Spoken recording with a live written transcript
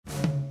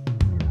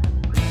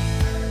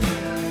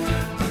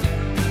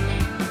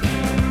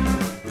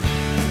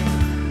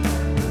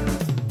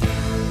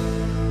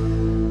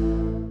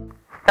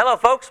Hello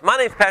folks, my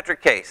name is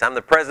Patrick Case. I'm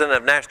the president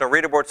of National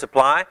Readerboard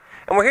Supply,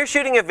 and we're here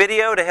shooting a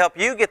video to help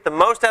you get the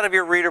most out of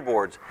your reader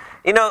boards.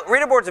 You know,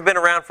 reader boards have been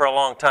around for a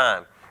long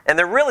time, and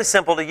they're really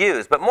simple to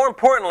use, but more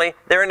importantly,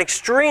 they're an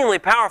extremely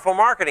powerful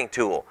marketing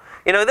tool.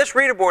 You know, this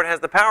reader board has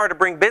the power to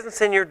bring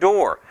business in your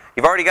door.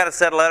 You've already got a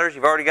set of letters,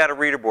 you've already got a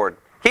reader board.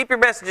 Keep your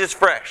messages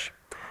fresh.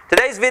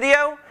 Today's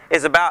video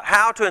is about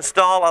how to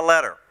install a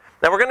letter.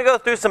 Now we're going to go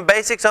through some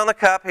basics on the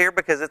cup here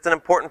because it's an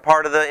important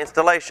part of the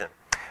installation.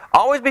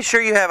 Always be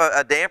sure you have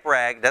a damp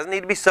rag. It doesn't need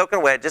to be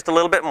soaking wet, just a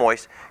little bit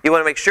moist. You want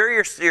to make sure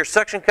your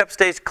suction cup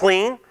stays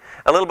clean.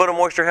 A little bit of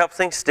moisture helps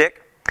things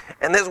stick.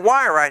 And this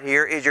wire right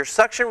here is your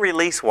suction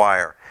release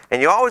wire.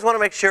 And you always want to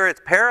make sure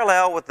it's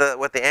parallel with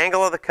the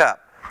angle of the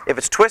cup. If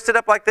it's twisted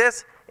up like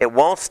this, it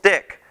won't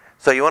stick.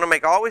 So you want to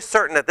make always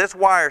certain that this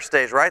wire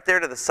stays right there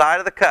to the side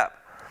of the cup.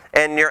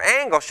 And your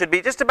angle should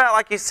be just about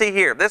like you see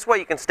here. This way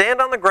you can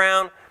stand on the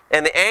ground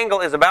and the angle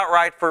is about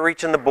right for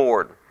reaching the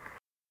board.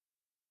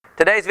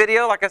 Today's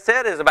video, like I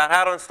said, is about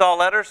how to install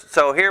letters,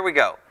 so here we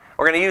go.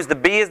 We're going to use the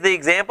B as the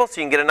example so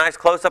you can get a nice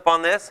close-up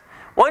on this.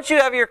 Once you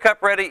have your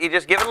cup ready, you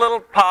just give it a little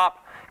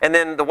pop, and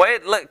then the way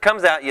it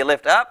comes out, you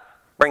lift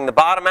up, bring the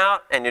bottom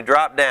out, and you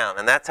drop down.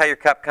 And that's how your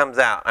cup comes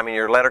out,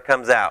 your letter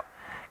comes out.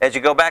 As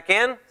you go back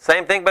in,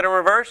 same thing but in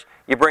reverse.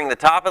 You bring the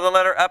top of the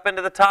letter up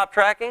into the top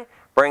tracking,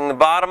 bring the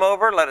bottom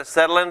over, let it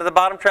settle into the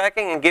bottom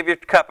tracking, and give your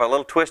cup a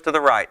little twist to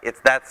the right.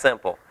 It's that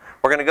simple.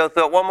 We're going to go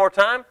through it one more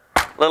time.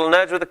 Little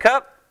nudge with the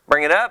cup.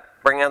 Bring it up,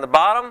 bring it on the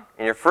bottom,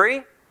 and you're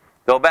free.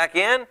 Go back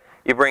in,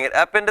 you bring it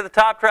up into the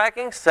top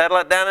tracking, settle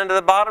it down into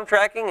the bottom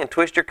tracking, and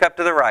twist your cup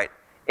to the right.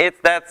 It's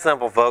that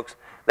simple, folks.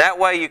 That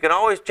way you can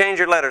always change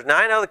your letters. Now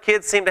I know the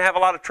kids seem to have a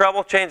lot of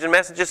trouble changing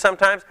messages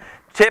sometimes.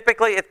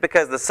 Typically it's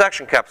because the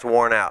suction cup's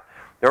worn out.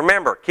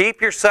 Remember, keep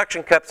your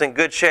suction cups in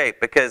good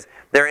shape because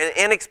they're an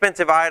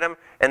inexpensive item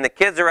and the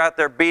kids are out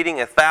there beating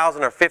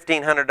 $1,000 or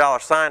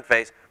 $1,500 sign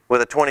face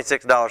with a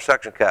 $26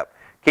 suction cup.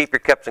 Keep your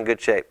cups in good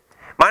shape.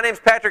 My name's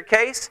Patrick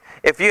Case.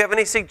 If you have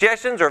any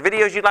suggestions or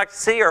videos you'd like to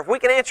see, or if we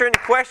can answer any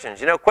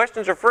questions,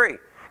 questions are free,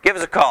 give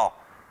us a call.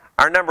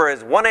 Our number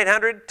is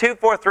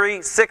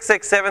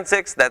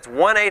 1-800-243-6676. That's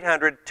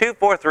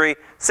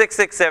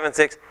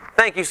 1-800-243-6676.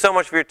 Thank you so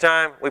much for your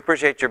time. We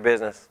appreciate your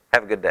business.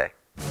 Have a good day.